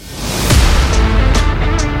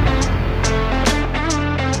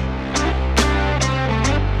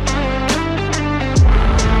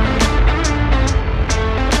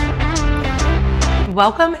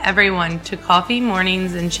Welcome, everyone, to Coffee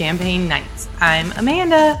Mornings and Champagne Nights. I'm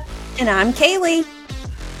Amanda. And I'm Kaylee.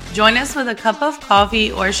 Join us with a cup of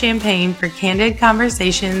coffee or champagne for candid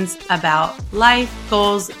conversations about life,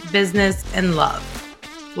 goals, business, and love,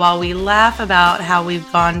 while we laugh about how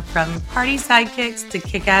we've gone from party sidekicks to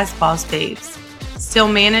kick-ass boss babes, still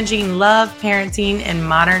managing love, parenting, and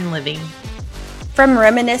modern living. From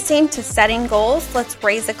reminiscing to setting goals, let's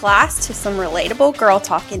raise a glass to some relatable girl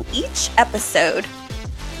talk in each episode.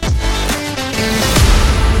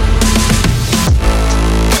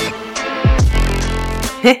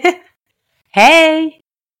 Hey!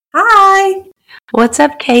 Hi! What's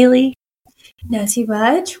up, Kaylee? Not too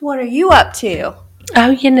much. What are you up to?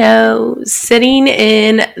 Oh, sitting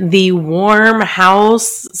in the warm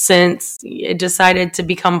house since it decided to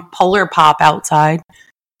become polar pop outside.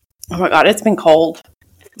 Oh my god, it's been cold.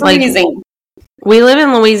 Freezing. We live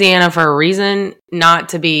in Louisiana for a reason, not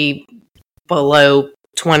to be below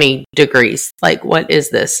 20 degrees. Like, what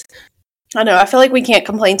is this? I know. I feel like we can't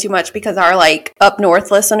complain too much because our up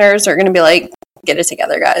north listeners are going to be like, get it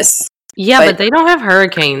together, guys. Yeah, but they don't have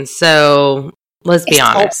hurricanes, so let's be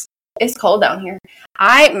honest. It's cold down here.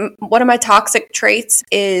 One of my toxic traits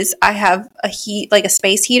is I have a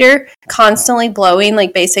space heater constantly blowing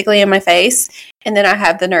basically in my face. And then I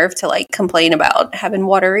have the nerve to complain about having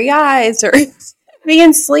watery eyes or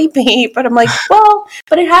being sleepy. But I'm like, well,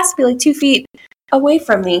 but it has to be 2 feet away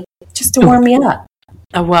from me just to warm me up.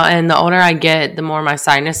 Well, and the older I get, the more my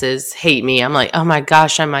sinuses hate me. I'm like, oh my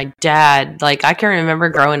gosh, I'm my dad. I can remember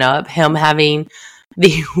growing up, him having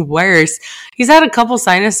the worst. He's had a couple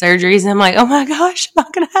sinus surgeries, and I'm like, oh my gosh, I'm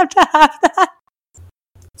not going to have that.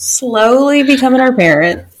 Slowly becoming our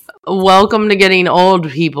parents. Welcome to Getting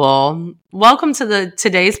Old, people. Welcome to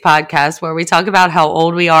today's podcast where we talk about how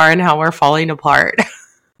old we are and how we're falling apart.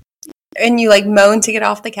 And you moan to get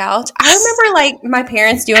off the couch. I remember my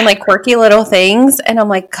parents doing quirky little things, and I'm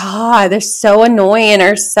like, God, they're so annoying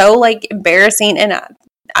or so embarrassing, and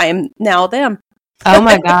I am now them. Oh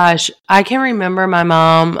my gosh. I can remember my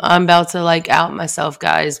mom. I'm about to out myself,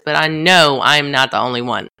 guys, but I know I'm not the only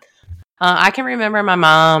one. I can remember my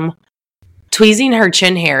mom tweezing her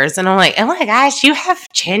chin hairs, and I'm like, oh my gosh, you have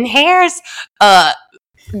chin hairs?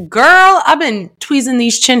 Girl, I've been tweezing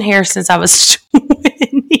these chin hairs since I was 20.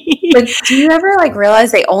 But do you ever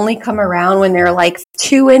realize they only come around when they're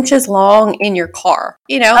 2 inches long in your car?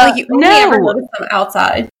 You only ever notice them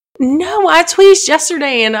outside. No, I tweezed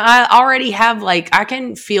yesterday, and I already have I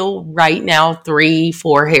can feel right now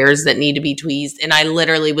 3-4 hairs that need to be tweezed, and I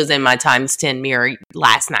literally was in my times 10 mirror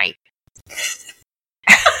last night.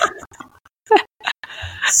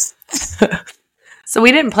 So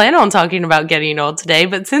we didn't plan on talking about getting old today,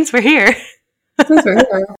 but since we're here.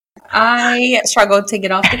 I struggled to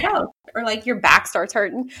get off the couch. Or your back starts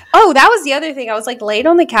hurting. Oh, that was the other thing. I was laid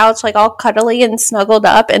on the couch, all cuddly and snuggled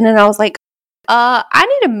up. And then I was like, I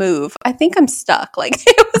need to move. I think I'm stuck.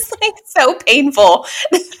 It was so painful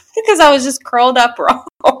because I was just curled up wrong.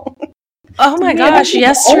 Oh my gosh,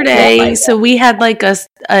 yesterday, so we had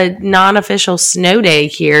a non-official snow day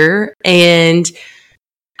here, and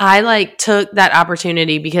I took that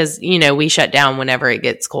opportunity because, we shut down whenever it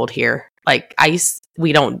gets cold here. Ice,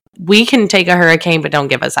 we can take a hurricane, but don't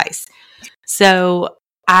give us ice. So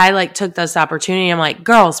I took this opportunity. I'm like,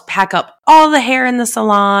 girls, pack up all the hair in the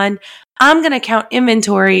salon. I'm going to count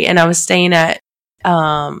inventory. And I was staying at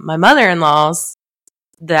my mother-in-law's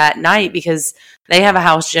that night because they have a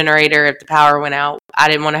house generator. If the power went out, I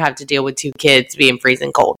didn't want to have to deal with 2 kids being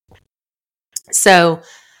freezing cold. So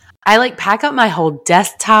I pack up my whole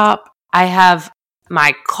desktop. I have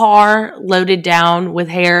my car loaded down with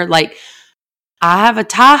hair. I have a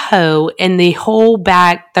Tahoe, and the whole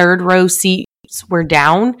back 3rd row seats were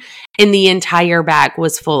down, and the entire back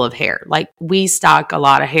was full of hair. We stock a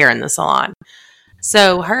lot of hair in the salon.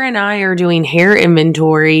 So her and I are doing hair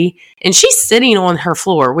inventory, and she's sitting on her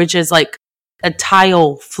floor, which is a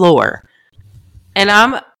tile floor.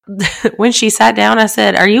 And when she sat down, I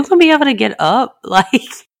said, are you going to be able to get up?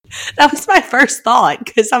 That was my first thought,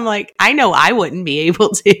 because I'm like, I know I wouldn't be able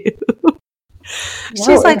to.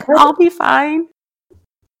 She's like, I'll be fine.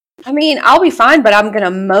 I mean, I'll be fine, but I'm going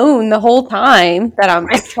to moan the whole time that I'm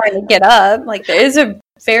trying to get up. There is a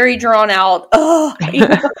very drawn out,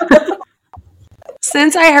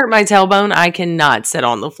 Since I hurt my tailbone, I cannot sit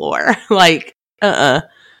on the floor. That's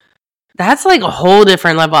a whole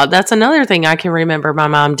different level. That's another thing I can remember my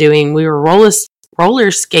mom doing. We were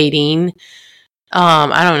roller skating.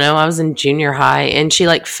 I don't know. I was in junior high, and she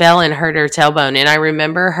fell and hurt her tailbone. And I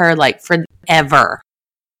remember her forever.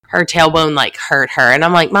 Her tailbone hurt her. And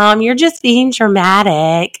I'm like, Mom, you're just being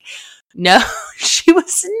dramatic. No, she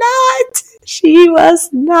was not. She was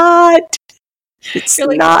not. It's You're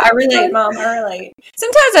like, not. I relate, Mom. I relate.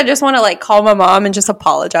 Sometimes I just want to like call my mom and just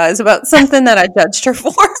apologize about something that I judged her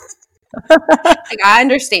for. Like, I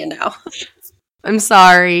understand now. I'm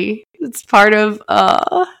sorry. It's part of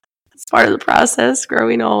the process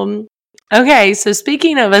growing old. Okay, so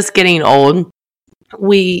speaking of us getting old,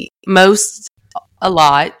 a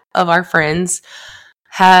lot of our friends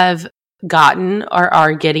have gotten or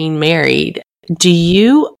are getting married. Do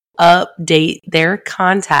you update their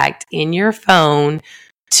contact in your phone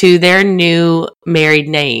to their new married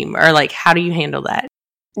name? Or like, how do you handle that?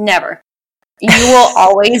 Never. You will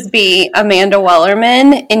always be Amanda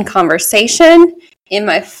Wellerman in conversation, in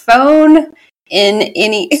my phone, in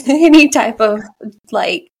any type of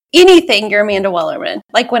like anything. You're Amanda Wellerman.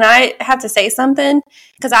 Like when I have to say something,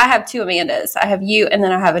 because I have two Amandas. I have you, and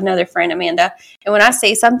then I have another friend, Amanda. And when I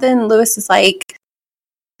say something, Lewis is like,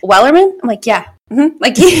 Wellerman? I'm like, yeah. Mm-hmm.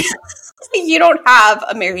 Like, you don't have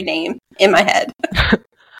a married name in my head.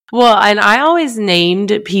 Well, and I always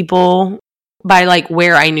named people by like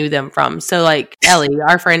where I knew them from. So like Ellie,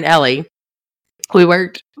 our friend Ellie, we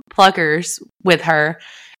worked Pluckers with her.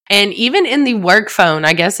 And even in the work phone,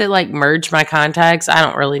 I guess it like merged my contacts. I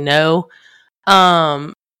don't really know.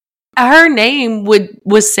 Her name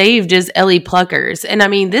was saved as Ellie Pluckers. And I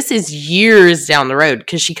mean, this is years down the road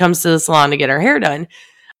because she comes to the salon to get her hair done.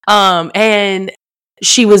 And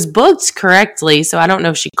she was booked correctly. So I don't know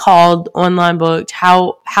if she called, online booked,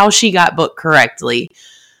 how she got booked correctly.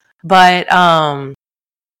 But I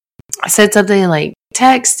said something like,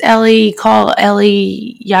 text Ellie, call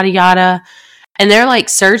Ellie, yada, yada. And they're like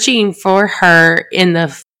searching for her in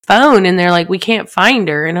the phone. And they're like, we can't find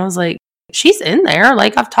her. And I was like, she's in there.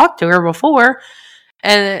 Like, I've talked to her before.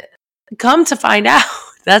 And come to find out,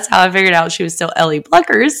 that's how I figured out she was still Ellie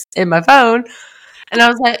Pluckers in my phone. And I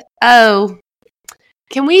was like, oh,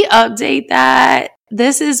 can we update that?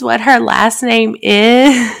 This is what her last name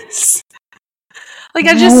is. Like,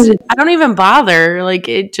 I don't even bother. Like,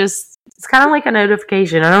 it's kind of like a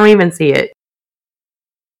notification. I don't even see it.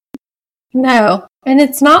 No. And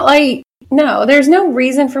it's not like, no, there's no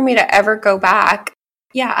reason for me to ever go back.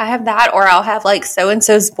 Yeah, I have that, or I'll have like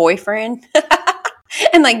so-and-so's boyfriend.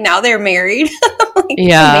 And like now they're married. Like,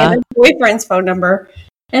 yeah. Amanda's boyfriend's phone number.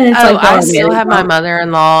 And it's I still have my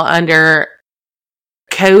mother-in-law under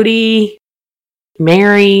Cody,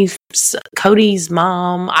 Mary, Cody's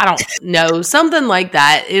mom. I don't know. Something like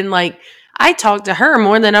that. And like, I talk to her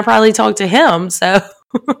more than I probably talk to him. So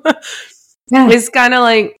yeah. It's kind of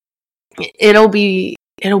like, it'll be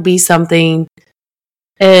something.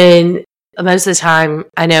 And most of the time,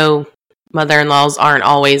 I know mother-in-laws aren't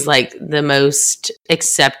always like the most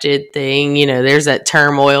accepted thing. You know, there's that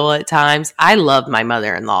turmoil at times. I love my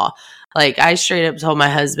mother-in-law. Like, I straight up told my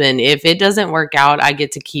husband, if it doesn't work out, I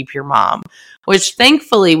get to keep your mom, which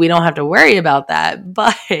thankfully we don't have to worry about that.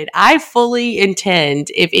 But I fully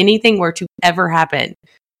intend, if anything were to ever happen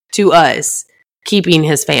to us, keeping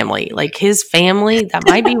his family. Like, his family, that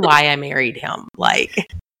might be why I married him. Like,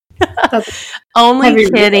 only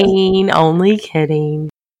kidding.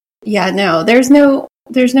 Yeah, no, there's no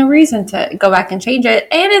reason to go back and change it.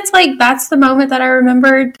 And it's like, that's the moment that I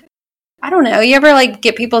remembered. I don't know. You ever like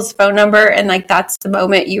get people's phone number and like that's the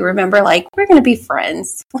moment you remember, like, we're going to be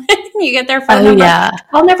friends. You get their phone number. Yeah.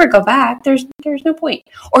 I'll never go back. There's no point.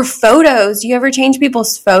 Or photos. You ever change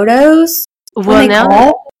people's photos?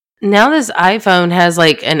 Well, now this iPhone has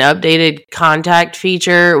like an updated contact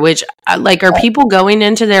feature, which like, are people going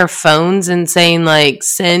into their phones and saying like,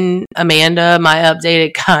 send Amanda my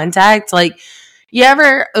updated contact? Like, you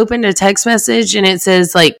ever opened a text message and it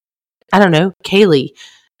says like, I don't know, Kaylee,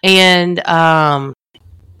 and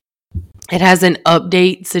it has an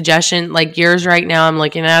update suggestion like yours right now. I'm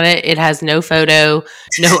looking at it. It has no photo,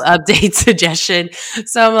 no update suggestion.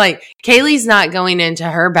 So I'm like, Kaylee's not going into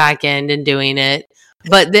her back end and doing it.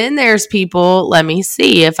 But then there's people, let me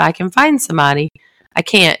see if I can find somebody. I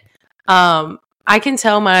can't. I can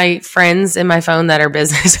tell my friends in my phone that are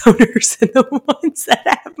business owners and the ones that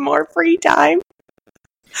have more free time.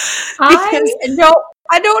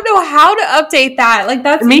 I don't know how to update that. Like,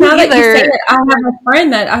 that's me now either. That you say it, I have a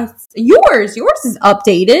friend that yours is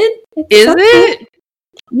updated. Is it?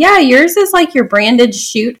 Yeah, yours is like your branded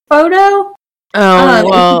shoot photo. Oh,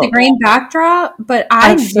 well, the green backdrop, but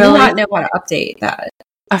I do not know how to update that.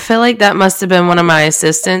 I feel like that must have been one of my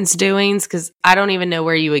assistant's doings because I don't even know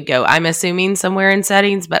where you would go. I'm assuming somewhere in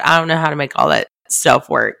settings, but I don't know how to make all that stuff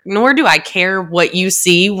work. Nor do I care what you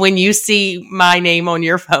see when you see my name on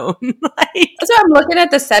your phone. Like, so I'm looking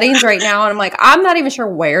at the settings right now, and I'm like, I'm not even sure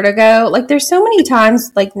where to go. Like, there's so many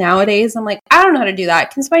times, like nowadays, I'm like, I don't know how to do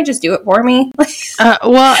that. Can somebody just do it for me?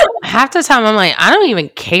 Well, half the time I'm like, I don't even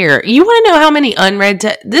care. You want to know how many unread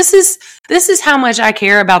this is how much I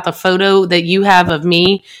care about the photo that you have of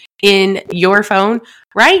me in your phone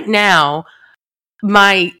right now.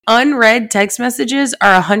 My unread text messages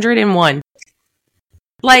are 101.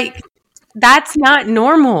 Like, that's not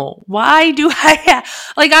normal. Why do I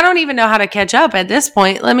I don't even know how to catch up at this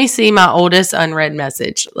point. Let me see my oldest unread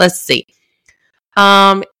message. Let's see.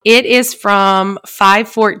 It is from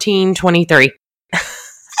 5/14/23.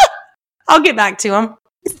 I'll get back to them.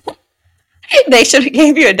 They should have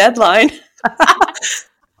gave you a deadline.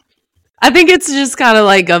 I think it's just kind of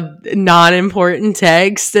like a non-important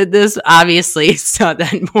text that this, obviously, it's not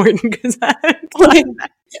that important because that's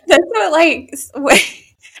what, like,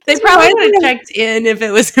 they probably would have checked in if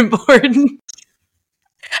it was important.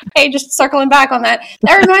 Hey, just circling back on that.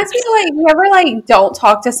 That reminds me of, like, you ever, like, don't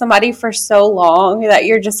talk to somebody for so long that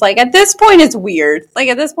you're just like, at this point, it's weird. Like,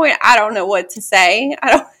 at this point, I don't know what to say.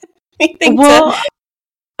 I don't have anything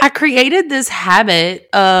I created this habit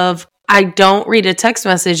of I don't read a text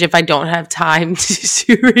message if I don't have time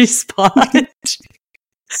to respond.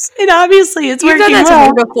 And obviously, it's working You've done that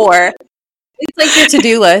to me before. It's like your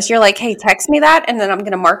to-do list. You're like, hey, text me that, and then I'm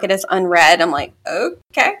going to mark it as unread. I'm like,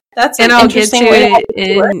 okay, that's an interesting way to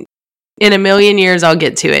it. In a million years, I'll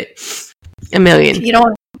get to it. A million.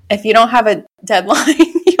 If you don't have a deadline,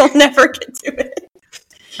 you'll never get to it.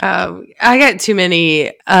 I got too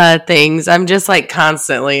many things. I'm just like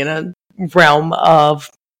constantly in a realm of.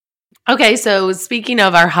 Okay, so speaking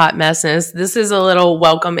of our hot messes, this is a little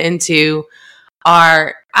welcome into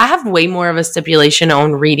I have way more of a stipulation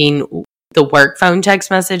on reading the work phone text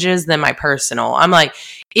messages than my personal. I'm like,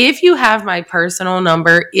 if you have my personal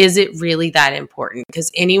number, is it really that important? Because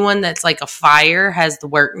anyone that's like a fire has the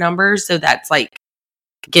work number, so that's like,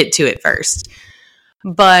 get to it first.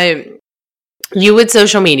 But you with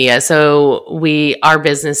social media, so our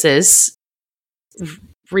businesses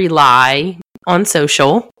rely on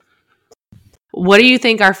social. What do you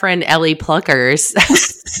think our friend Ellie Pluckers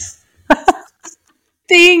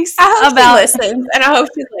thinks about? She listens, and I hope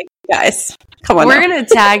she's like, guys, come on. We're going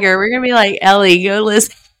to tag her. We're going to be like, Ellie, go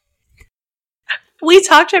listen. We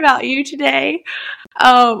talked about you today.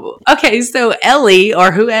 Okay, so Ellie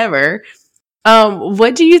or whoever,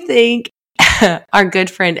 what do you think our good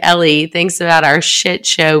friend Ellie thinks about our shit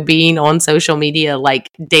show being on social media, like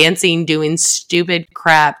dancing, doing stupid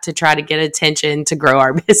crap to try to get attention to grow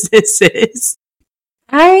our businesses?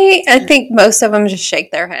 I think most of them just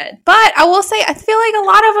shake their head. But I will say, I feel like a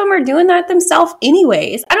lot of them are doing that themselves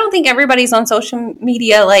anyways. I don't think everybody's on social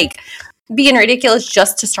media, like, being ridiculous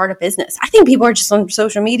just to start a business. I think people are just on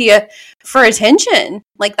social media for attention.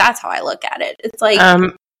 Like, that's how I look at it. It's like...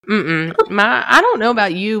 I don't know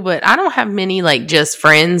about you, but I don't have many, like, just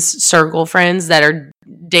circle friends that are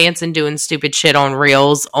dancing, doing stupid shit on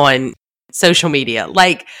reels on social media.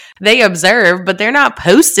 Like, they observe, but they're not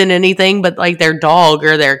posting anything but like their dog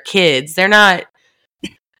or their kids. They're not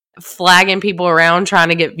flagging people around trying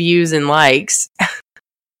to get views and likes.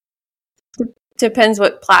 Depends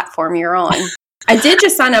what platform you're on. I did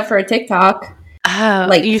just sign up for a TikTok. Oh,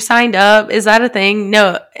 like, you signed up? Is that a thing?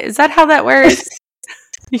 No. Is that how that works?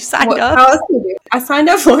 You signed up? How else do you do? I signed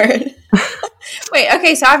up for it. Wait,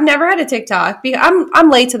 okay, so I've never had a TikTok. I'm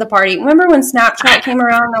late to the party. Remember when Snapchat came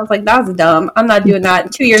around? And I was like, that was dumb. I'm not doing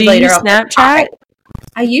that. 2 years later, Snapchat?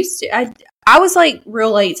 I used to. I was like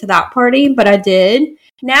real late to that party, but I did.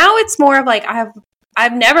 Now it's more of like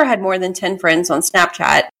I've never had more than 10 friends on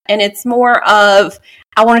Snapchat, and it's more of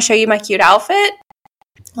I want to show you my cute outfit.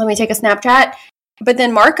 Let me take a Snapchat. But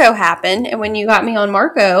then Marco happened, and when you got me on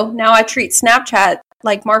Marco, now I treat Snapchat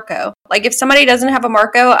like Marco. Like, if somebody doesn't have a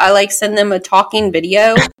Marco, I like send them a talking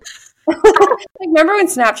video. Like, remember when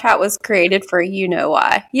Snapchat was created for you know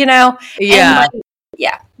why? You know? Yeah. And, like,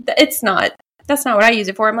 yeah. That's not what I use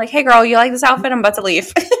it for. I'm like, hey girl, you like this outfit? I'm about to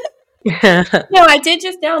leave. No, I did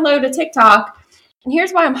just download a TikTok. And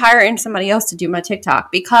here's why I'm hiring somebody else to do my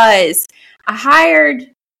TikTok. Because I hired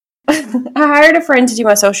a friend to do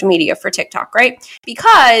my social media for TikTok, right?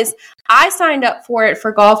 Because I signed up for it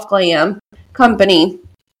for Golf Glam company,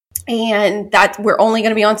 and that we're only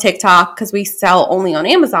going to be on TikTok because we sell only on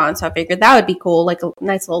Amazon. So I figured that would be cool, like a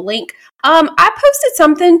nice little link. I posted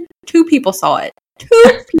something, 2 people saw it. 2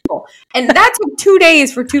 people. And that took 2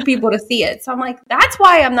 days for 2 people to see it. So I'm like, that's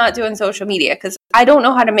why I'm not doing social media, because I don't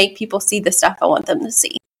know how to make people see the stuff I want them to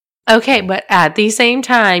see. Okay, but at the same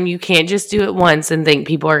time, you can't just do it once and think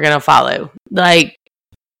people are going to follow. Like,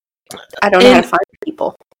 I don't know how to find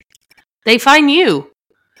people. They find you.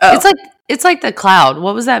 Oh. It's like The Cloud.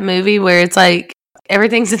 What was that movie where it's like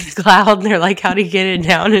everything's in the cloud and they're like, how do you get it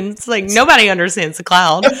down? And it's like nobody understands the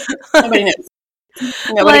cloud. Nobody knows.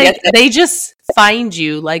 Nobody gets it. They just find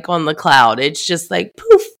you like on the cloud. It's just like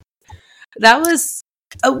poof. That was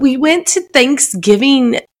we went to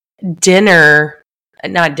Thanksgiving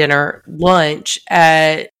lunch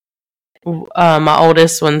at my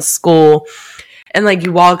oldest one's school. And like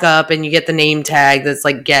you walk up and you get the name tag that's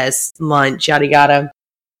like guest lunch, yada yada.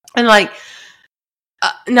 And like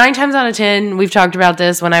 9 times out of 10, we've talked about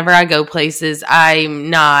this. Whenever I go places, I'm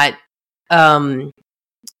not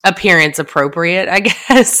appearance appropriate, I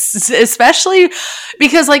guess. Especially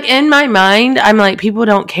because like in my mind, I'm like, people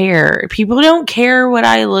don't care. People don't care what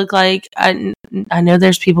I look like. I know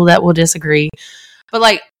there's people that will disagree, but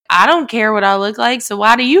like I don't care what I look like. So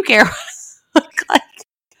why do you care what I look like?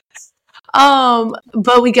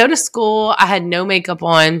 But we go to school. I had no makeup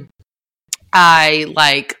on. I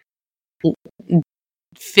like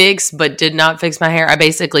fixed but did not fix my hair. I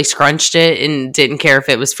basically scrunched it and didn't care if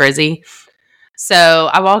it was frizzy.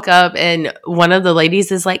 So I walk up and one of the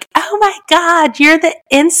ladies is like, "Oh my God, you're the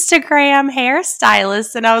Instagram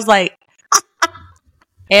hairstylist." And I was like,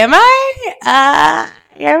 Am I? I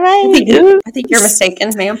think you're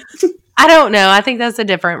mistaken, ma'am. I don't know. I think that's a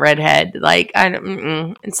different redhead. Like,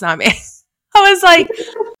 it's not me. I was like,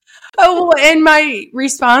 oh, and my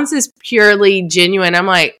response is purely genuine. I'm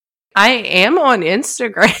like, I am on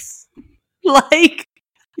Instagram. Like,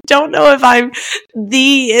 don't know if I'm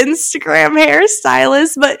the Instagram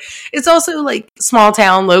hairstylist, but it's also like small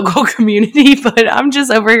town, local community. But I'm just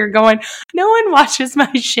over here going, no one watches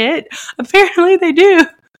my shit. Apparently they do.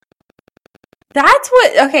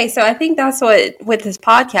 So I think that's what, with this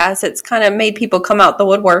podcast, it's kind of made people come out the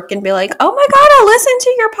woodwork and be like, oh my God, I listened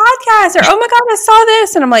to your podcast, or oh my God, I saw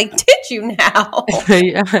this. And I'm like, did you now?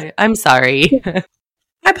 I'm sorry.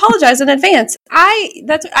 I apologize in advance.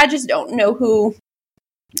 I just don't know who,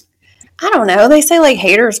 I don't know. They say like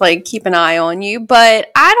haters like keep an eye on you, but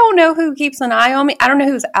I don't know who keeps an eye on me. I don't know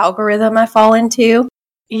whose algorithm I fall into.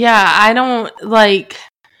 Yeah, I don't like...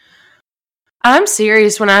 I'm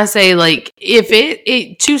serious when I say, like, if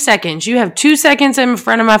it 2 seconds, you have 2 seconds in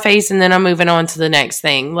front of my face and then I'm moving on to the next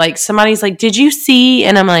thing. Like, somebody's like, did you see?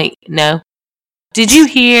 And I'm like, no. Did you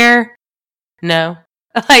hear? No.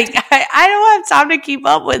 Like, I don't have time to keep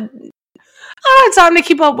up with, I don't have time to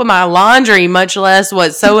keep up with my laundry, much less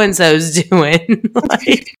what so-and-so's doing.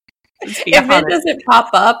 Like, if it doesn't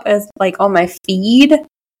pop up as, like, on my feed,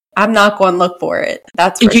 I'm not going to look for it.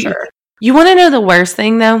 That's for sure. You want to know the worst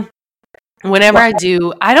thing, though? Whenever I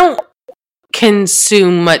don't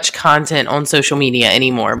consume much content on social media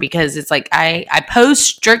anymore because it's like I post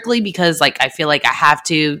strictly because like I feel like I have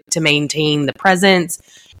to maintain the presence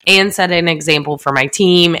and set an example for my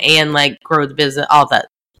team and like grow the business, all that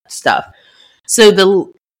stuff. So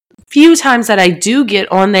the few times that I do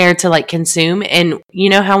get on there to like consume, and you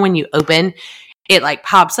know how when you open it like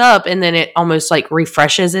pops up and then it almost like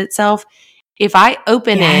refreshes itself. If I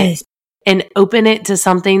open it and open it to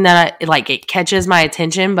something that it catches my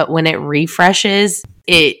attention, but when it refreshes,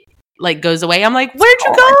 it like goes away. I'm like, where'd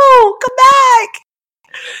you go? Come back.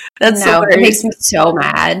 It makes me so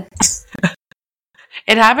mad.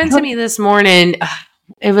 It happened to me this morning.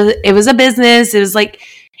 It was a business. It was like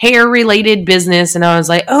hair related business. And I was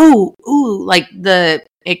like,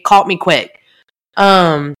 it caught me quick.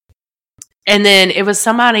 And then it was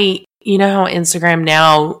somebody, you know how Instagram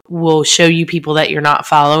now will show you people that you're not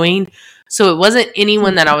following. So it wasn't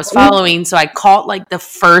anyone that I was following. So I caught like the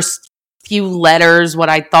first few letters, what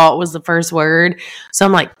I thought was the first word. So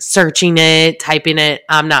I'm like searching it, typing it.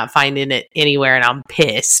 I'm not finding it anywhere and I'm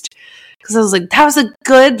pissed. Because I was like, that was a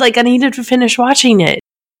good, like I needed to finish watching it.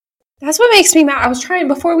 That's what makes me mad. I was trying,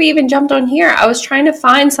 before we even jumped on here, I was trying to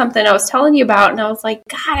find something I was telling you about. And I was like,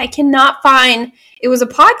 God, I cannot find, it was a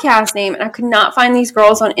podcast name. And I could not find these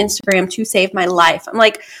girls on Instagram to save my life. I'm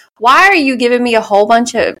like, why are you giving me a whole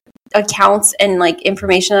bunch of accounts and like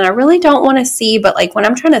information that I really don't want to see? But like when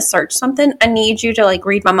I'm trying to search something, I need you to like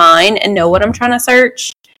read my mind and know what I'm trying to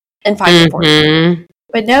search and find it for you.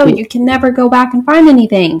 But no, you can never go back and find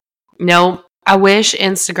anything. No, I wish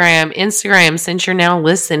Instagram, since you're now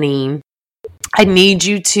listening, I need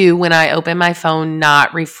you to, when I open my phone,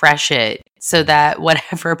 not refresh it so that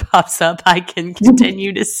whatever pops up, I can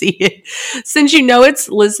continue to see it. Since you know it's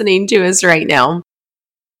listening to us right now.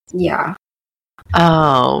 Yeah.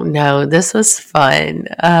 Oh, no, this was fun.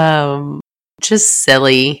 Just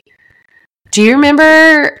silly. Do you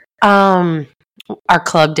remember, I our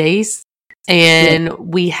club days, and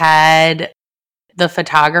we had the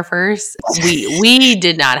photographers. We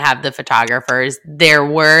did not have the photographers. There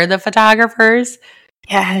were the photographers.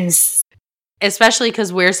 Yes. Especially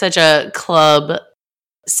because we're such a club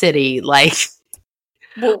city. Like,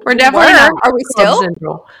 we're definitely not. Are we Club still?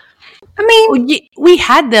 Central. I mean, we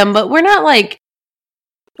had them, but we're not like.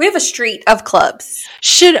 We have a street of clubs.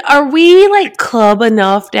 Are we like club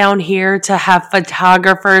enough down here to have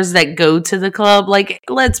photographers that go to the club? Like,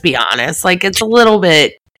 let's be honest. Like, it's a little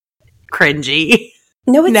bit cringy.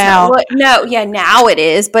 No, it's now. not. No, yeah, now it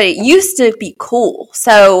is, but it used to be cool.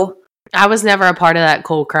 So I was never a part of that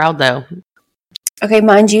cool crowd, though. Okay,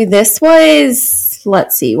 mind you, this was,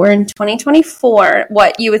 let's see, we're in 2024.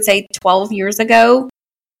 What you would say 12 years ago?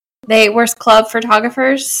 They were club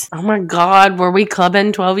photographers. Oh my God, were we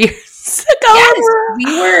clubbing 12 years ago? Yes,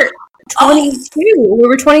 we were 22. We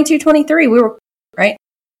were 22, 23. We were, right?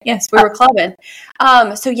 Yes, we were clubbing.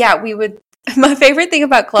 So yeah, we would, my favorite thing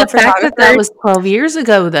about club photographers. That was 12 years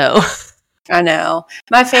ago, though. I know.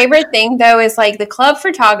 My favorite thing, though, is like the club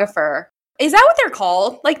photographer. Is that what they're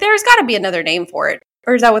called? Like, there's got to be another name for it.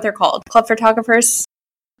 Or is that what they're called? Club photographers?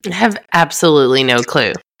 I have absolutely no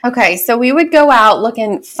clue. Okay, so we would go out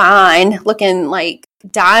looking fine, looking like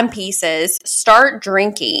dime pieces, start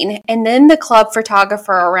drinking, and then the club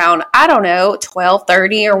photographer around, I don't know,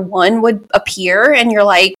 12:30 or 1 would appear, and you're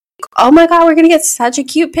like, oh my God, we're going to get such a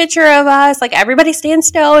cute picture of us. Like, everybody stand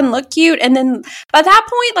still and look cute. And then by that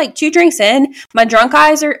point, like 2 drinks in, my drunk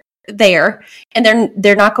eyes are there and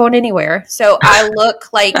they're not going anywhere. So I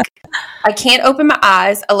look like I can't open my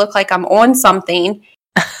eyes. I look like I'm on something.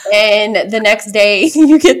 And the next day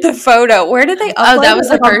you get the photo. Where did they upload? Oh, that was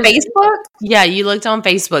like on Facebook? Yeah, you looked on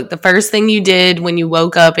Facebook. The first thing you did when you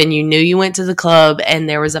woke up and you knew you went to the club and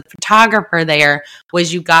there was a photographer there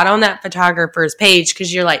was you got on that photographer's page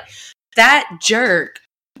because you're like, that jerk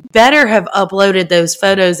better have uploaded those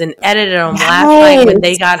photos and edited them last night when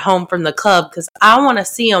they got home from the club because I want to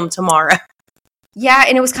see them tomorrow. Yeah,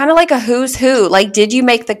 and it was kind of like a who's who. Like, did you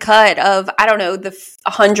make the cut of, I don't know, the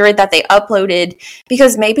 100 that they uploaded?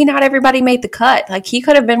 Because maybe not everybody made the cut. Like, he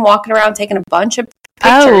could have been walking around taking a bunch of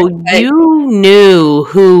pictures. Oh, you knew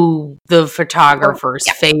who the photographer's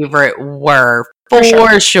favorite were,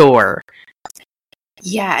 for sure.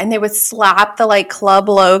 Yeah, and they would slap the, like, club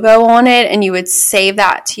logo on it, and you would save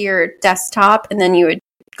that to your desktop, and then you would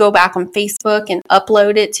go back on Facebook and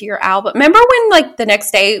upload it to your album. Remember when, like, the next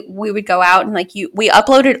day we would go out and, like, we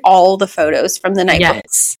uploaded all the photos from the night before.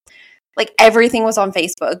 Like, everything was on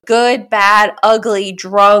Facebook. Good, bad, ugly,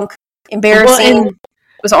 drunk, embarrassing. It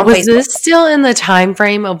was on Facebook. Was this still in the time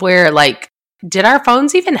frame of where, like, did our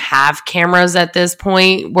phones even have cameras at this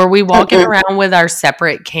point? Were we walking around with our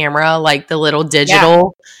separate camera, like the little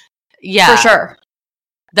digital? Yeah. For sure.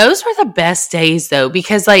 Those were the best days, though,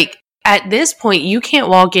 because, like, at this point, you can't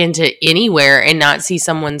walk into anywhere and not see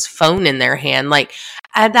someone's phone in their hand. Like,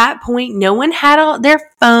 at that point, no one had their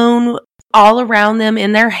phone all around them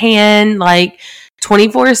in their hand, like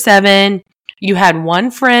 24/7. You had one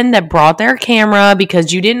friend that brought their camera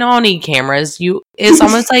because you didn't all need cameras. It's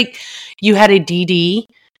almost like you had a DD.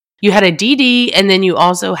 You had a DD, and then you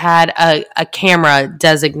also had a camera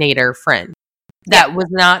designator friend that was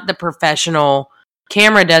not the professional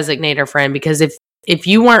camera designator friend, because if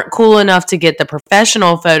you weren't cool enough to get the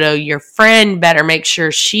professional photo, your friend better make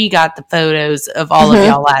sure she got the photos of all of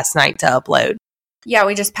y'all last night to upload. Yeah,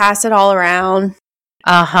 we just passed it all around.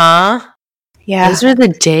 Uh-huh. Yeah. Those were the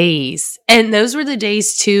days. And those were the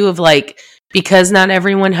days, too, of, like, because not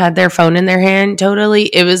everyone had their phone in their hand totally,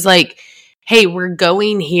 it was like, hey, we're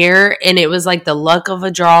going here, and it was like the luck of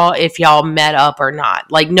a draw if y'all met up or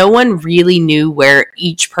not. Like, no one really knew where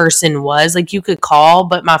each person was. Like, you could call,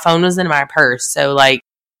 but my phone was in my purse, so, like,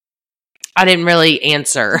 I didn't really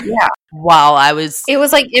answer while I was... It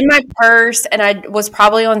was, like, in my purse, and I was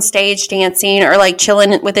probably on stage dancing or, like,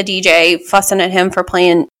 chilling with a DJ, fussing at him for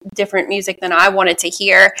playing different music than I wanted to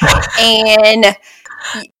hear. And...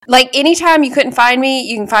 like, anytime you couldn't find me,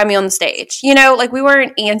 you can find me on the stage. You know, like, we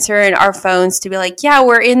weren't answering our phones to be like, yeah,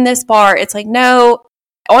 we're in this bar. It's like, no,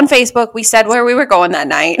 on Facebook, we said where we were going that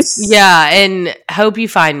night. Yeah, and hope you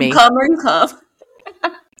find me. You come or you come.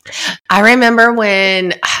 I remember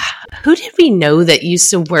when, who did we know that used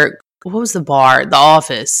to work, what was the bar? The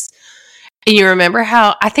Office. And you remember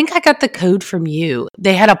how, I think I got the code from you.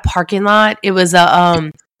 They had a parking lot. It was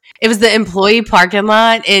it was the employee parking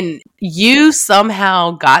lot, and you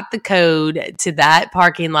somehow got the code to that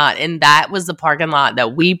parking lot, and that was the parking lot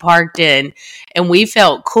that we parked in, and we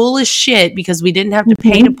felt cool as shit because we didn't have to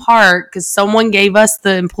pay to park because someone gave us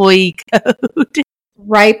the employee code.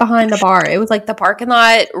 right behind the bar. It was like the parking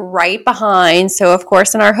lot right behind. So, of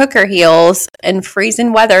course, in our hooker heels and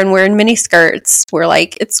freezing weather and wearing mini skirts, we're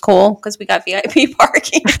like, it's cool because we got VIP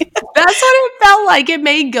parking. That's what it felt like. It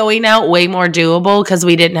made going out way more doable because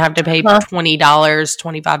we didn't have to pay $20,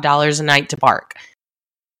 $25 a night to park.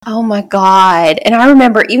 Oh my God. And I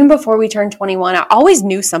remember even before we turned 21, I always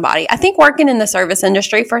knew somebody. I think working in the service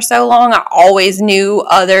industry for so long, I always knew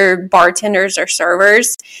other bartenders or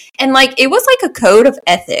servers. And like, it was like a code of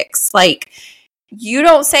ethics. Like, you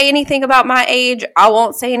don't say anything about my age. I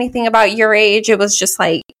won't say anything about your age. It was just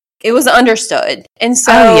like, it was understood. And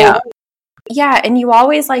so, yeah, and you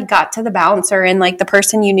always like got to the bouncer and like the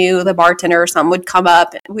person you knew, the bartender or something would come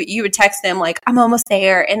up. You would text them like, I'm almost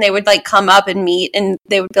there. And they would like come up and meet and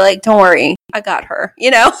they would be like, don't worry, I got her,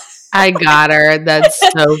 you know? I got her. That's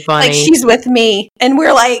so funny. Like she's with me. And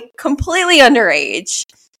we're like completely underage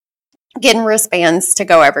getting wristbands to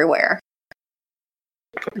go everywhere.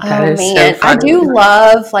 That is man. so funny. I do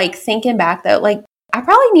love like thinking back though, like I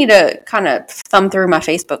probably need to kind of thumb through my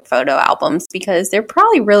Facebook photo albums because they're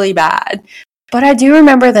probably really bad. But I do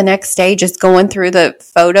remember the next day just going through the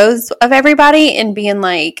photos of everybody and being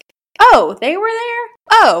like, oh, they were there?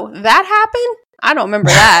 Oh, that happened? I don't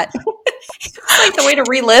remember that. It's like the way to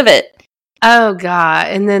relive it. Oh, God.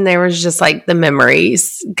 And then there was just like the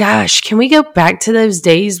memories. Gosh, can we go back to those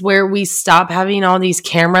days where we stop having all these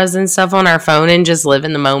cameras and stuff on our phone and just live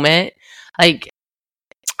in the moment? Like,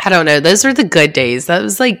 I don't know. Those were the good days. That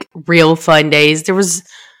was like real fun days. There was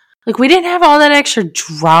like, we didn't have all that extra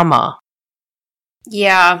drama.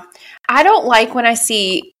 Yeah. I don't like when I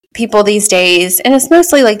see people these days, and it's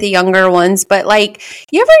mostly like the younger ones, but like,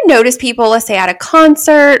 you ever notice people, let's say at a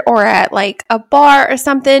concert or at like a bar or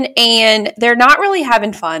something, and they're not really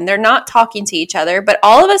having fun. They're not talking to each other, but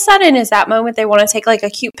all of a sudden is that moment they want to take like a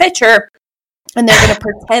cute picture and they're going to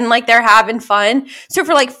pretend like they're having fun. So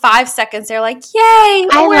for like 5 seconds, they're like, yay,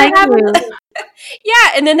 I like you.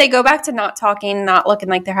 Yeah. And then they go back to not talking, not looking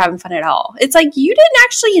like they're having fun at all. It's like, you didn't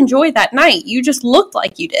actually enjoy that night. You just looked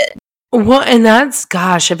like you did. Well, and that's,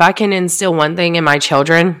 gosh, if I can instill one thing in my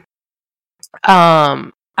children,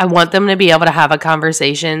 I want them to be able to have a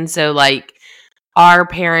conversation. So like our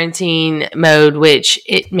parenting mode, which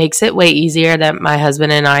it makes it way easier that my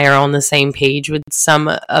husband and I are on the same page with some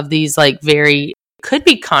of these like could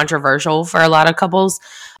be controversial for a lot of couples.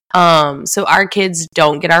 So our kids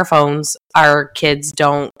don't get our phones. Our kids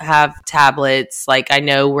don't have tablets. Like I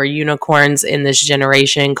know we're unicorns in this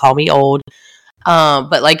generation. Call me old.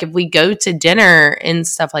 But like if we go to dinner and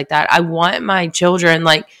stuff like that, I want my children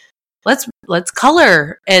like, let's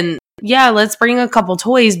color and yeah, let's bring a couple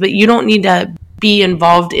toys, but you don't need to be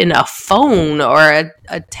involved in a phone or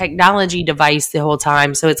a technology device the whole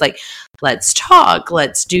time. So it's like, let's talk,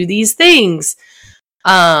 let's do these things.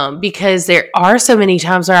 Because there are so many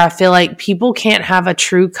times where I feel like people can't have a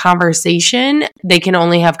true conversation. They can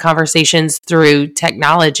only have conversations through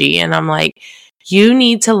technology. And I'm like, you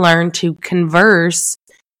need to learn to converse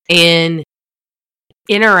and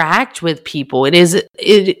interact with people. It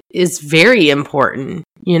is very important,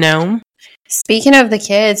 you know? Speaking of the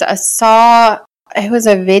kids, I saw it was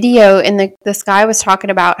a video and this guy was talking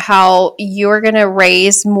about how you're going to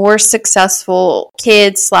raise more successful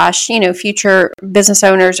kids / future business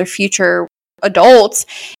owners or future adults,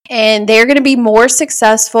 and they're going to be more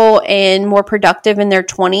successful and more productive in their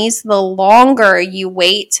 20s the longer you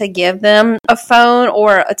wait to give them a phone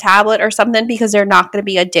or a tablet or something, because they're not going to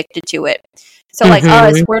be addicted to it. So like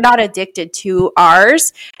us, we're not addicted to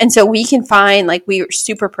ours. And so we can find like we're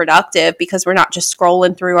super productive because we're not just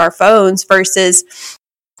scrolling through our phones, versus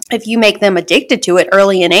if you make them addicted to it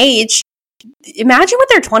early in age, imagine what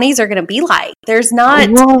their 20s are going to be like. They're not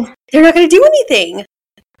going to do anything.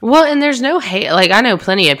 Well, and there's no hate. Like I know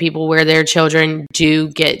plenty of people where their children do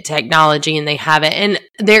get technology and they have it. And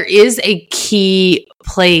there is a key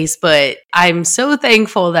place, but I'm so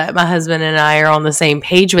thankful that my husband and I are on the same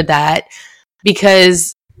page with that.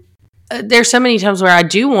 Because there's so many times where I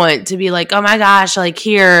do want to be like, oh my gosh, like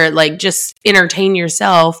here, like just entertain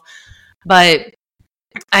yourself. But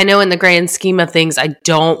I know in the grand scheme of things, I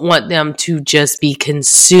don't want them to just be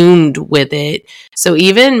consumed with it. So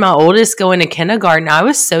even my oldest going to kindergarten, I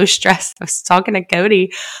was so stressed. I was talking to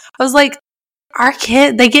Cody. I was like, our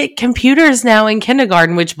kid, they get computers now in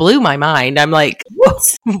kindergarten, which blew my mind. I'm like,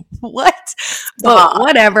 what? But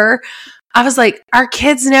whatever. I was like, our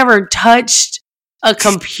kids never touched a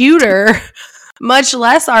computer, much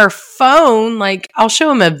less our phone. Like, I'll show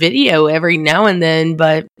them a video every now and then,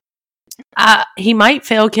 but he might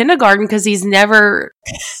fail kindergarten because he's never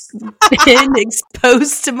been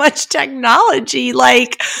exposed to much technology.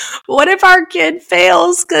 Like, what if our kid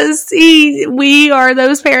fails because we are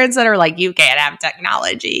those parents that are like, you can't have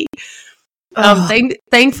technology.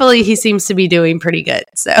 Thankfully, he seems to be doing pretty good.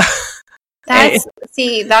 So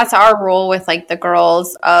that's our rule with like the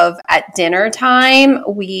girls of at dinner time.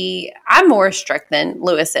 I'm more strict than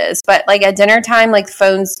Lewis is, but like at dinner time, like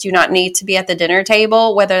phones do not need to be at the dinner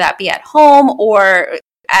table, whether that be at home or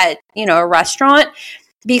at, a restaurant.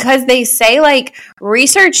 Because they say, like,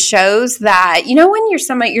 research shows that, when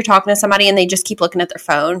you're talking to somebody and they just keep looking at their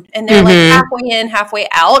phone and they're like halfway in, halfway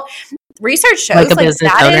out. Research shows like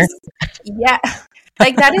that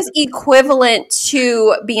that is equivalent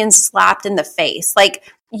to being slapped in the face. Like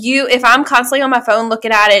if I'm constantly on my phone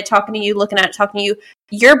looking at it, talking to you, looking at it, talking to you,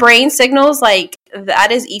 your brain signals like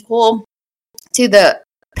that is equal to the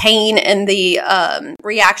pain and the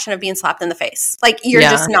reaction of being slapped in the face. Like you're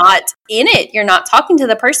just not in it. You're not talking to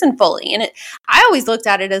the person fully. And I always looked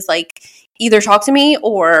at it as like either talk to me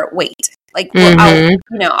or wait. Like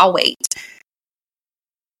I'll wait.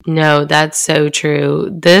 No, that's so true.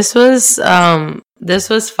 This was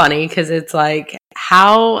funny because it's like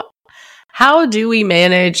how do we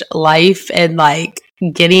manage life and like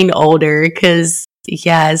getting older? Because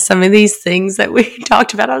some of these things that we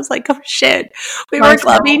talked about, I was like, oh shit, we were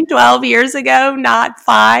clubbing 12 years ago, not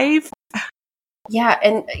 5. Yeah,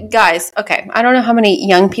 and guys, okay, I don't know how many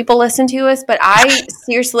young people listen to us, but I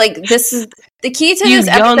seriously, like, this is the key to this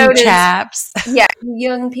episode. Young chaps.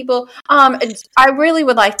 Young people. I really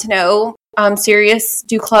would like to know, serious,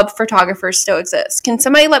 do club photographers still exist? Can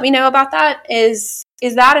somebody let me know about that? Is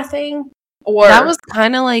that a thing? Or that was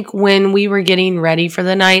kind of like when we were getting ready for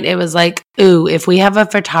the night. It was like, ooh, if we have a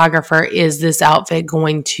photographer, is this outfit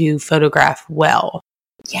going to photograph well?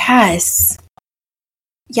 Yes.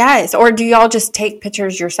 Or do y'all just take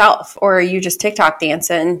pictures yourself, or are you just TikTok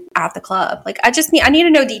dancing at the club? Like, I need to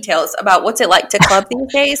know details about what's it like to club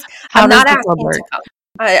these days. I'm not asking to come.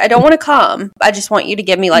 I don't want to come. I just want you to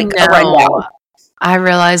give me like a rundown. I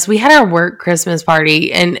realized we had our work Christmas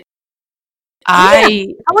party, and how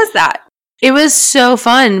was that? It was so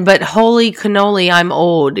fun, but holy cannoli, I'm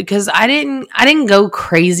old because I didn't go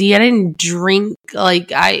crazy. I didn't drink.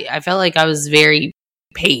 Like I felt like I was very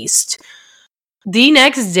paced. The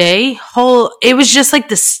next day, it was just like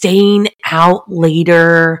the staying out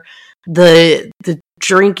later, the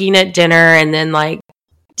drinking at dinner, and then like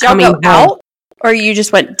coming home. Out, or you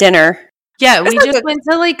just went dinner? Yeah, we just went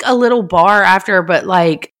to like a little bar after, but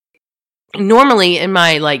like normally in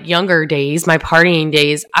my like younger days, my partying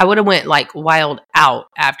days, I would have went like wild out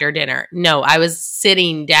after dinner. No, I was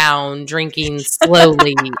sitting down drinking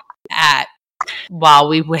slowly while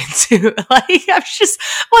we went to like I just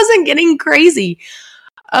wasn't getting crazy.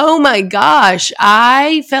 Oh my gosh,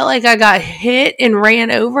 I felt like I got hit and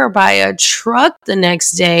ran over by a truck the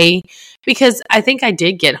next day because I think I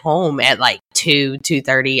did get home at like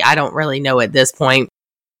 2:30. I don't really know at this point.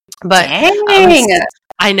 But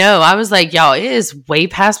I know. I was like, y'all, it is way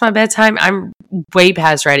past my bedtime. I'm way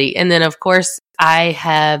past ready. And then, of course, I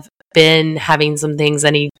have been having some things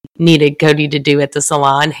I needed Cody to do at the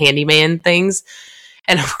salon, handyman things.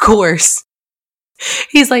 And, of course,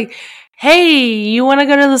 he's like, hey, you want to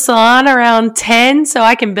go to the salon around 10 so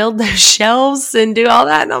I can build those shelves and do all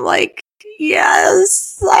that? And I'm like,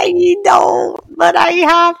 yes, I don't, but I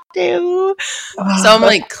have to. So I'm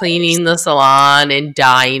like cleaning the salon and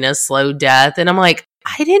dying a slow death. And I'm like,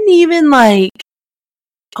 I didn't even like,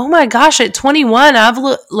 oh my gosh, at 21, I've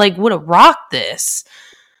would have rocked this.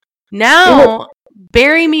 Now,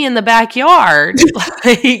 bury me in the backyard.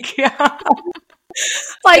 Like,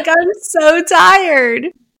 I'm so tired.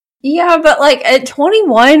 Yeah, but like at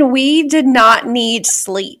 21, we did not need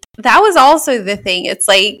sleep. That was also the thing. It's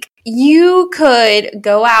like you could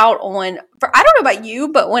go out I don't know about you,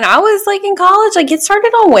 but when I was like in college, like it started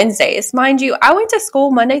on Wednesdays. Mind you, I went to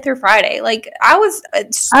school Monday through Friday. Like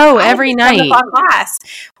every night. Class.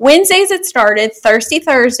 Wednesdays it started. Thirsty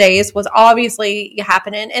Thursdays was obviously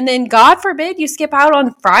happening. And then God forbid you skip out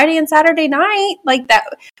on Friday and Saturday night. Like that,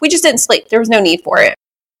 we just didn't sleep. There was no need for it.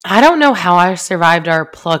 I don't know how I survived our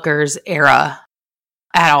Pluckers era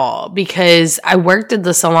at all because I worked at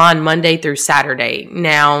the salon Monday through Saturday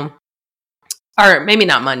now, or maybe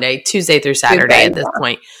not Monday, Tuesday through Saturday at this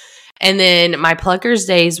point. And then my Pluckers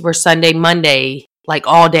days were Sunday, Monday, like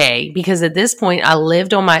all day because at this point I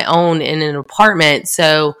lived on my own in an apartment.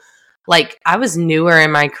 So like I was newer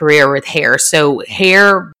in my career with hair. So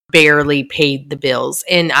hair barely paid the bills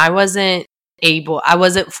and I wasn't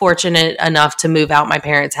fortunate enough to move out my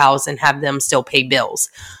parents' house and have them still pay bills.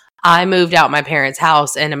 I moved out my parents'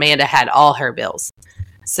 house and Amanda had all her bills.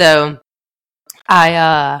 So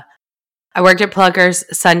I worked at Pluckers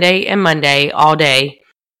Sunday and Monday all day.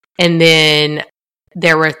 And then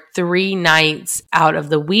there were 3 nights out of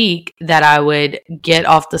the week that I would get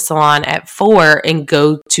off the salon at 4 and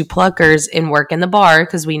go to Pluckers and work in the bar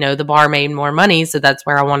because we know the bar made more money. So that's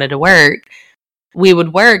where I wanted to work. We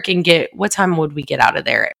would work and what time would we get out of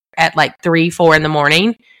there? At like 3, 4 in the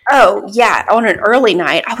morning? Oh, yeah. On an early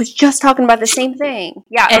night. I was just talking about the same thing.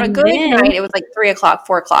 Yeah. On a good night, it was like 3 o'clock,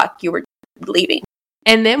 4 o'clock. You were leaving.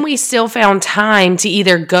 And then we still found time to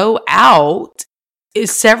either go out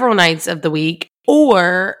several nights of the week,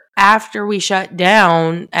 or after we shut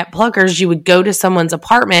down at Pluckers, you would go to someone's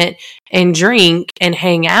apartment and drink and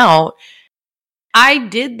hang out. I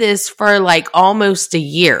did this for like almost a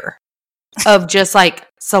year of just like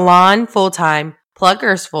salon full-time,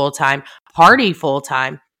 Pluckers full-time, party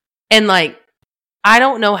full-time. And like, I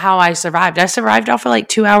don't know how I survived. I survived off of like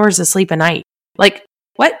 2 hours of sleep a night. Like,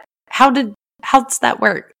 what? How's that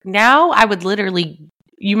work? Now I would literally,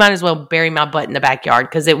 you might as well bury my butt in the backyard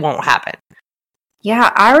because it won't happen.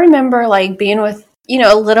 Yeah, I remember like being with,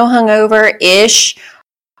 a little hungover-ish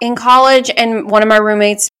in college, and one of my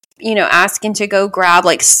roommates, asking to go grab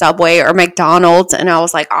like Subway or McDonald's, and I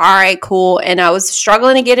was like, all right, cool. And I was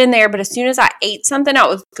struggling to get in there, but as soon as I ate something, I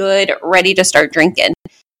was good, ready to start drinking.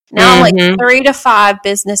 Now I'm like 3 to 5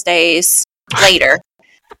 business days later,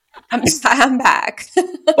 I'm back.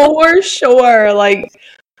 For sure. Like,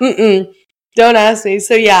 don't ask me.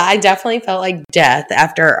 So yeah, I definitely felt like death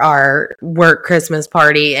after our work Christmas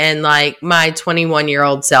party. And like my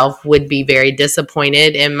 21-year-old self would be very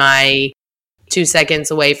disappointed in my 2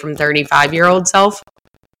 seconds away from 35-year-old self.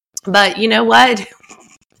 But you know what?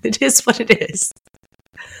 It is what it is.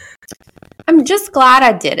 I'm just glad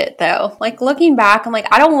I did it though. Like looking back, I'm like,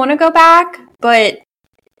 I don't want to go back, but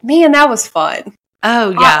man, that was fun. Oh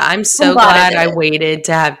yeah. I'm so glad I waited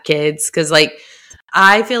to have kids. Cause like,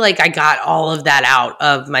 I feel like I got all of that out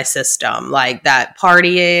of my system. Like that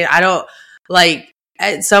partying. I don't like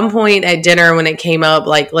at some point at dinner when it came up,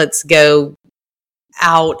 like, let's go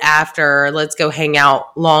out after, let's go hang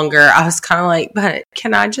out longer. I was kind of like, but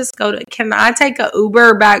can I take a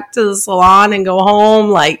Uber back to the salon and go home?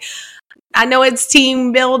 Like, I know it's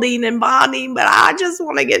team building and bonding, but I just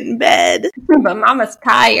want to get in bed. But mama's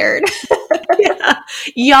tired. Yeah.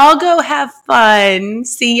 Y'all go have fun.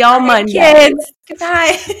 See y'all Monday. Kids. Good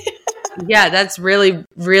night. Yeah, that's really,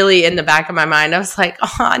 really in the back of my mind. I was like,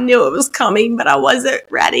 oh, I knew it was coming, but I wasn't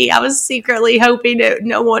ready. I was secretly hoping that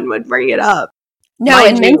no one would bring it up. No,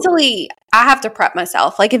 and mentally, I have to prep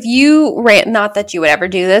myself. Like if you not that you would ever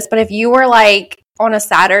do this, but if you were like on a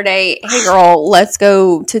Saturday, hey girl, let's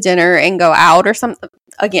go to dinner and go out or something.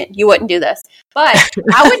 Again, you wouldn't do this, but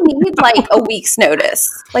I would need like a week's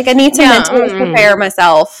notice. Like I need to mentally prepare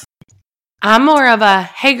myself. I'm more of a,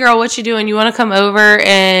 hey girl, what you doing? You want to come over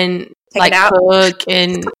and like cook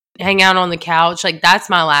and hang out on the couch? Like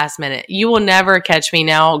that's my last minute. You will never catch me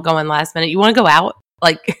now going last minute. You want to go out?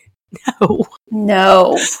 Like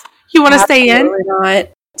no. You want to stay in? Not.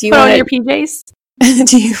 Do you put want on your PJs?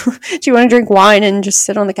 Do you want to drink wine and just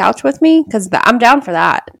sit on the couch with me? Because I'm down for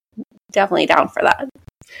that. Definitely down for that.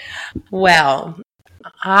 Well,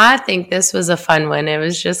 I think this was a fun one. It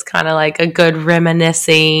was just kind of like a good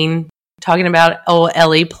reminiscing, talking about old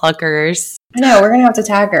Ellie Pluckers. I know, we're going to have to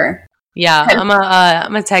tag her. Yeah,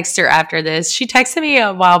 I'm a text her after this. She texted me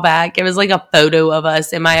a while back. It was like a photo of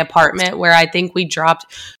us in my apartment where I think we dropped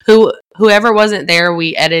whoever wasn't there,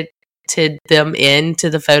 we edited them into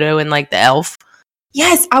the photo in like the elf.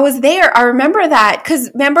 Yes, I was there. I remember that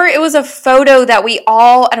because remember it was a photo that we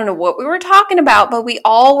all, I don't know what we were talking about, but we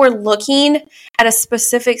all were looking at a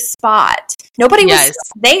specific spot. Nobody was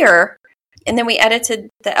there. And then we edited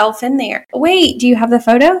the elf in there. Wait, do you have the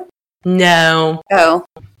photo? No. Oh.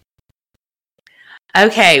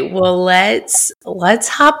 Okay, well let's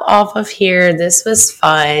hop off of here. This was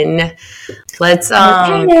fun. Let's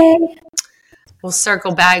we'll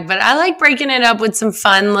circle back, but I like breaking it up with some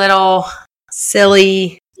fun little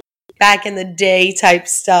silly back in the day type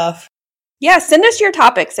stuff. Yeah, send us your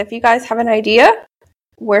topics. If you guys have an idea,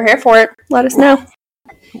 we're here for it. Let us know.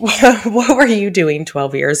 What were you doing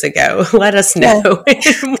 12 years ago? Let us know.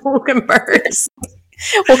 We'll converse.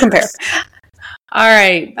 We'll compare. All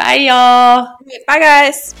right. Bye, y'all. Bye,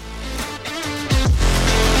 guys.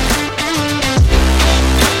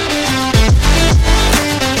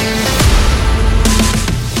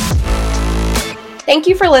 Thank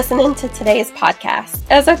you for listening to today's podcast.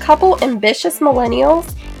 As a couple ambitious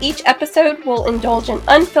millennials, each episode will indulge in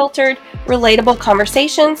unfiltered, relatable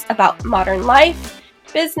conversations about modern life,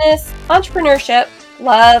 business, entrepreneurship,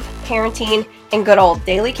 love, parenting, and good old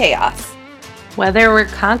daily chaos. Whether we're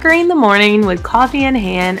conquering the morning with coffee in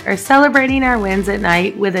hand or celebrating our wins at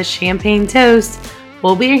night with a champagne toast,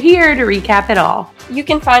 we'll be here to recap it all. You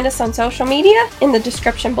can find us on social media in the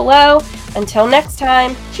description below. Until next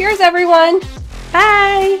time, cheers everyone!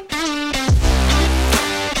 Bye!